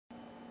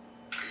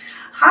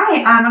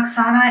Hi, I'm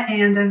Oksana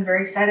and I'm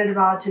very excited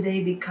about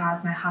today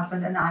because my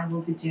husband and I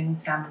will be doing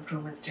some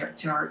improvements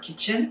to our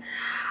kitchen.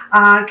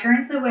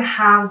 Currently we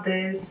have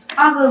this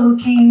ugly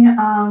looking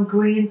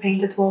green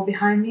painted wall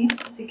behind me,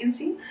 as you can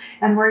see,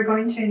 and we're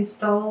going to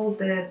install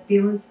the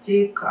peel and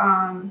stick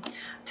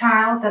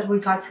tile that we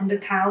got from the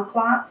tile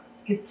club.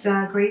 It's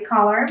a gray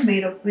color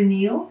made of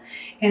vinyl,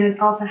 and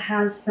it also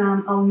has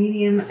some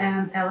aluminium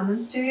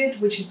elements to it,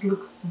 which it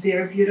looks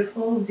very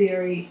beautiful,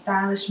 very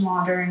stylish,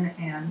 modern,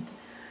 and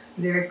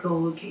very cool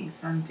looking.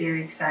 So I'm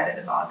very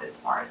excited about this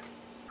part.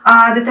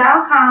 The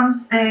tile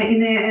comes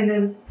in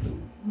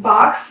a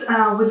box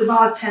with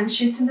about 10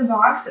 sheets in the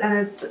box, and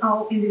it's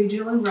all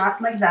individually wrapped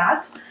like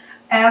that.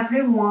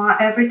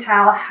 Every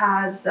tile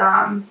has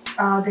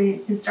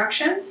the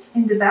instructions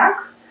in the back,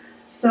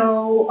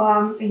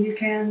 so you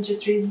can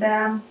just read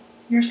them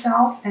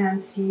yourself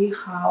and see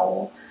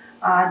how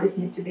this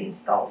needs to be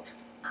installed.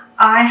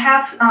 I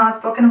have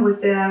spoken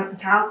with the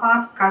Tile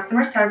Club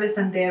customer service,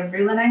 and they're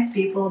really nice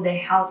people. They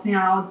helped me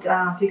out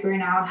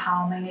figuring out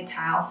how many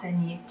tiles I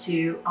need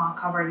to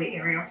cover the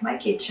area of my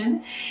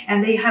kitchen.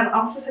 And they have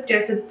also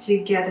suggested to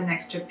get an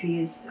extra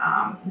piece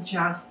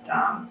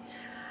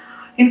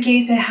in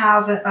case I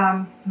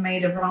have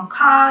made a wrong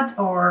cut,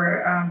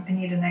 or I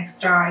need an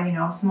extra,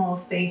 small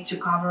space to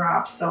cover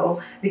up.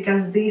 So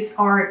because these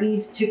are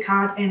easy to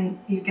cut and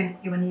you can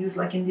even use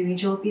like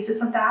individual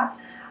pieces of that,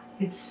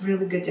 it's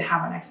really good to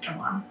have an extra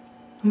one.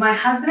 My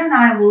husband and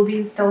I will be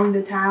installing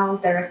the tiles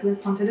directly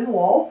onto the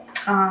wall.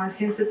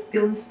 Since it's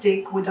peel and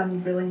stick, we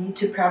don't really need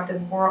to prep the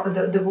wall.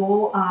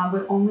 We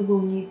only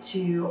will need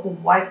to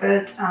wipe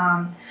it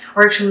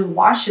or actually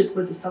wash it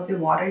with the soapy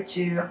water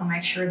to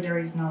make sure there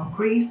is no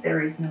grease,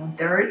 there is no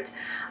dirt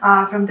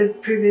from the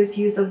previous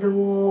use of the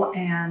wall,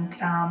 and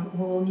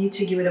we will need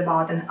to give it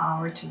about an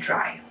hour to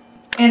dry.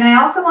 And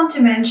I also want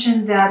to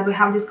mention that we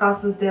have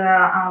discussed with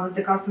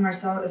the customer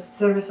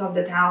service of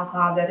the Tile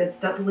Club that it's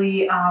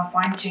totally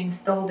fine to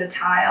install the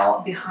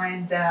tile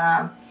behind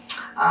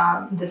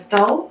the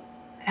stove.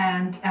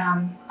 And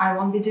I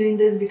won't be doing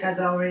this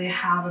because I already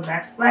have a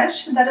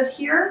backsplash that is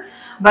here.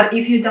 But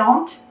if you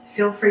don't,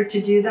 feel free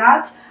to do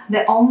that.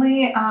 The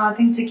only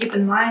thing to keep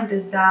in mind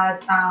is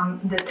that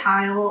the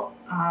tile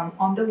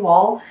on the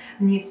wall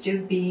needs to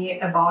be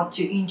about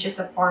 2 inches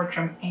apart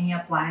from any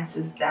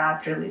appliances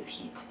that release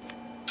heat.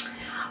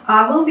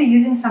 We'll be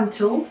using some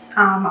tools.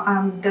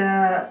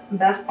 The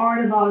best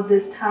part about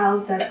these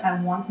tiles that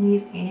I won't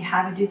need any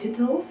heavy-duty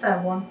tools.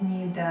 I won't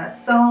need the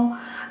saw.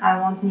 I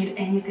won't need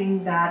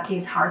anything that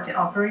is hard to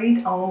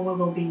operate. All we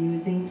will be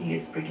using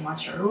is pretty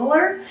much a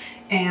ruler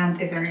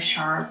and a very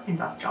sharp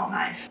industrial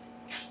knife.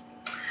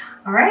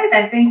 All right,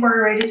 I think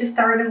we're ready to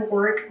start the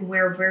work.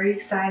 We're very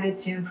excited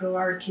to improve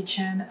our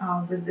kitchen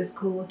with this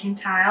cool looking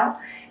tile,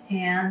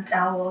 and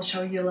I will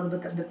show you a little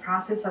bit of the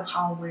process of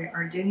how we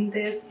are doing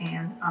this,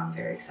 and I'm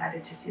very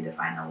excited to see the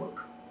final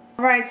look.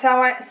 All right,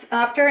 so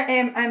after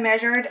I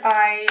measured,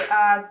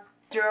 I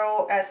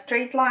drew a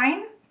straight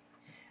line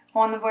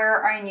on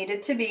where I need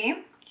it to be.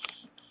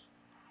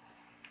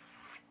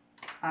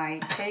 I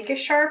take a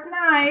sharp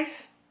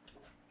knife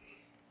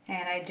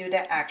and I do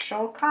the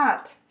actual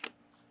cut.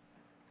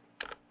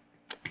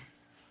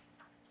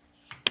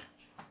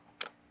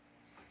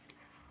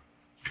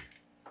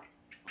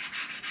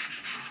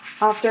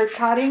 After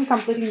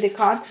completing the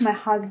cut, my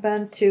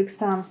husband took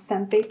some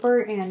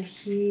sandpaper and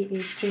he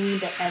is trimming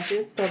the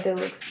edges so they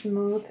look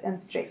smooth and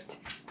straight.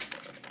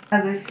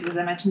 As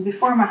I mentioned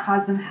before, my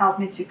husband helped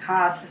me to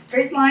cut a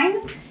straight line,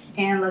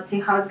 and let's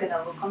see how it's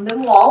gonna look on the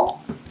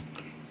wall.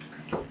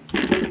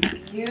 It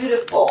looks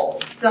beautiful.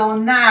 So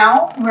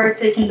now we're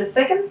taking the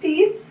second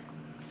piece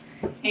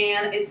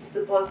and it's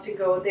supposed to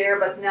go there,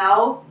 but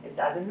now it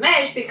doesn't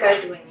match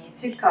because we need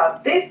to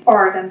cut this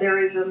part, and there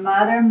is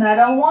another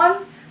metal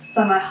one.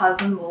 So my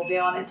husband will be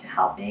on it to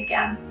help me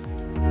again.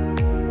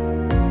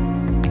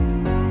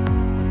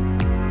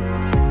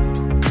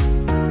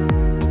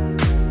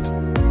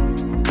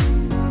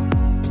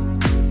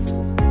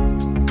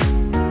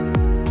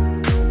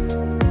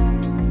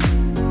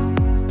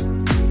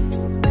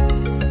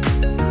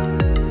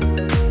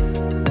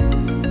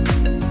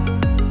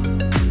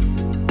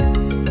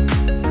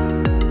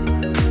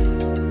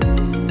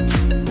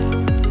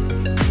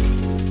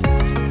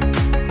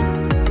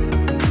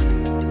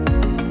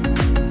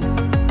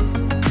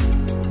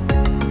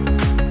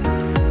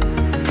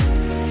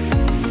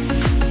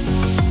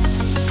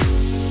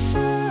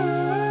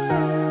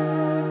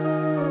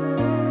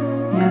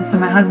 So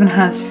my husband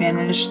has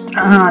finished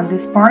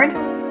this part,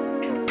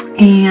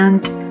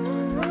 and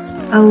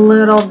a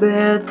little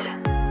bit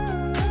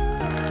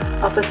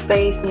of a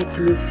space needs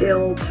to be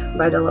filled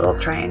by the little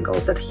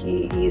triangles that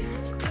he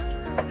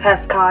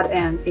has cut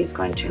and is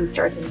going to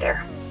insert in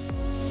there.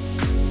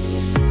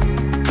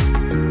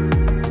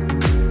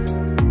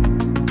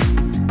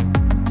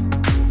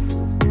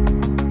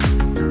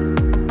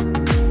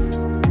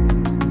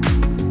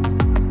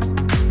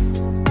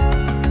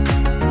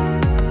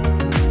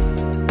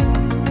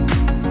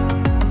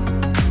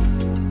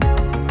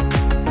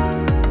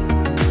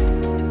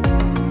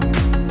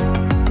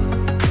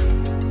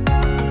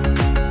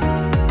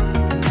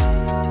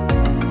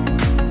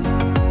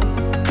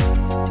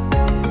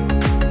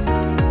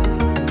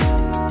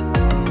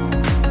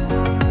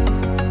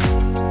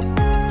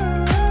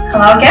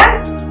 Hello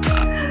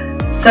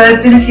again! So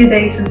it's been a few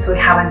days since we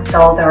have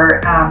installed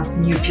our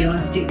new peel and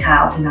stick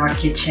tiles in our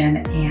kitchen,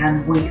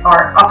 and we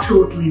are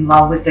absolutely in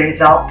love with the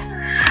result.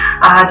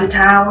 The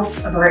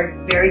tiles were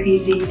very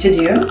easy to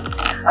do,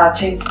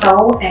 to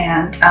install,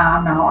 and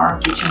now our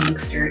kitchen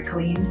looks very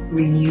clean,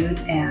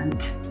 renewed, and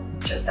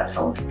just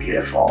absolutely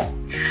beautiful.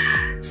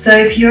 So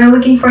if you're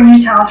looking for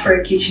new tiles for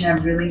your kitchen, I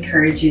really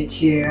encourage you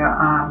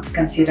to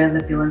consider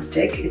the peel and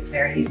stick. It's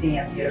very easy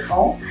and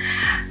beautiful.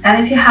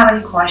 And if you have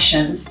any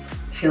questions,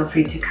 feel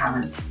free to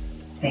comment.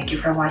 Thank you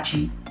for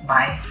watching.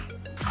 Bye.